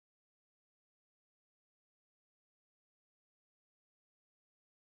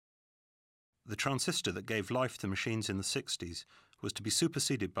The transistor that gave life to machines in the 60s was to be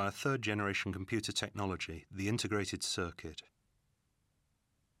superseded by a third-generation computer technology, the integrated circuit.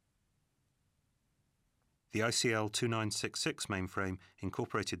 The ICL 2966 mainframe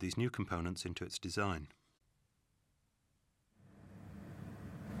incorporated these new components into its design.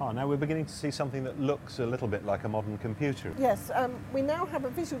 Now we're beginning to see something that looks a little bit like a modern computer. Yes, we now have a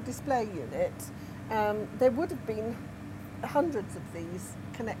visual display unit. There would have been hundreds of these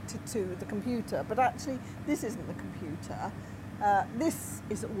connected to the computer, but actually this isn't the computer. This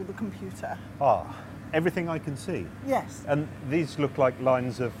is all the computer. Everything I can see. Yes. And these look like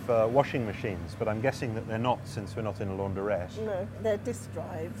lines of washing machines, but I'm guessing that they're not, since we're not in a laundrette. No, they're disk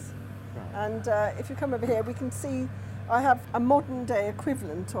drives. Right. And if you come over here, we can see I have a modern day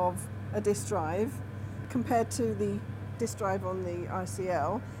equivalent of a disk drive compared to the disk drive on the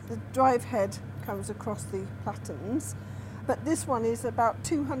ICL. The drive head comes across the platens, but this one is about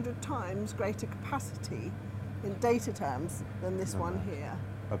 200 times greater capacity in data terms than this one here.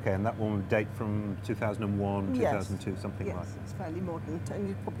 Okay, and that one would date from 2001, Yes. 2002, something like Yes, that. it's fairly modern, and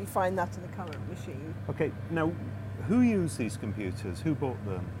you'd probably find that in the current machine. Okay, now who used these computers? Who bought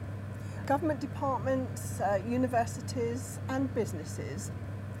them? Government departments, universities and businesses.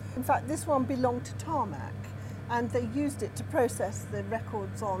 In fact, this one belonged to Tarmac, and they used it to process the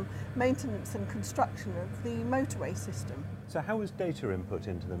records on maintenance and construction of the motorway system. So how was data input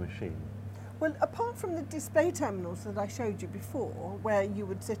into the machine? Well, apart from the display terminals that I showed you before, where you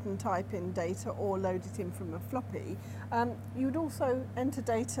would sit and type in data or load it in from a floppy, you would also enter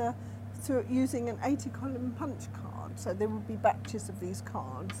data through using an 80-column punch card. So there would be batches of these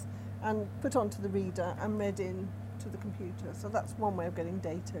cards and put onto the reader and read in to the computer. So that's one way of getting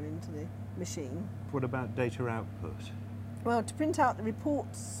data into the machine. What about data output? Well, to print out the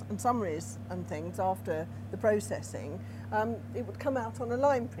reports and summaries and things after the processing, it would come out on a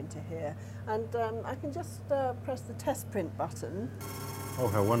line printer here. And I can just press the test print button. Oh,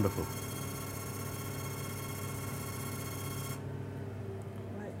 how wonderful.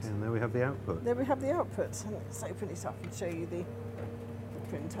 Right. And there we have the output. There we have the output. And let's open it up and show you the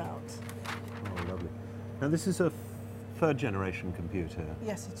printout. Oh, lovely. Now this is a third generation computer.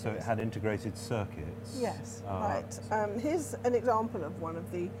 Yes, it is. So it had integrated circuits. Yes, right. Here's an example of one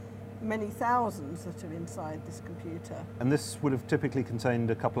of the many thousands that are inside this computer. And this would have typically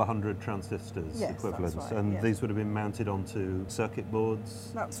contained a couple of hundred transistors, Yes, equivalents, that's right, and yes. these would have been mounted onto circuit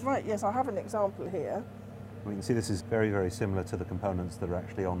boards. That's right, yes, I have an example here. We can see this is very, very similar to the components that are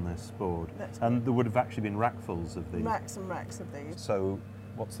actually on this board. That's And there would have actually been rackfuls of these. Racks and racks of these. So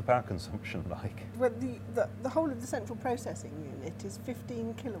what's the power consumption like? Well, the whole of the central processing unit is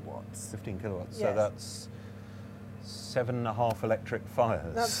 15 kilowatts. 15 kilowatts. Yes. So that's 7.5 electric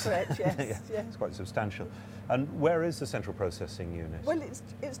fires. That's correct, yes. Yeah, yes. it's quite substantial. And where is the central processing unit? Well,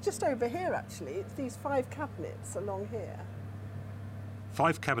 it's just over here, actually. It's these 5 cabinets along here.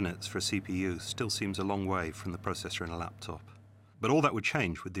 5 cabinets for a CPU still seems a long way from the processor in a laptop. But all that would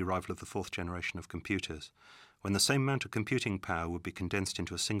change with the arrival of the 4th generation of computers, when the same amount of computing power would be condensed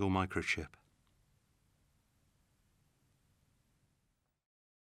into a single microchip.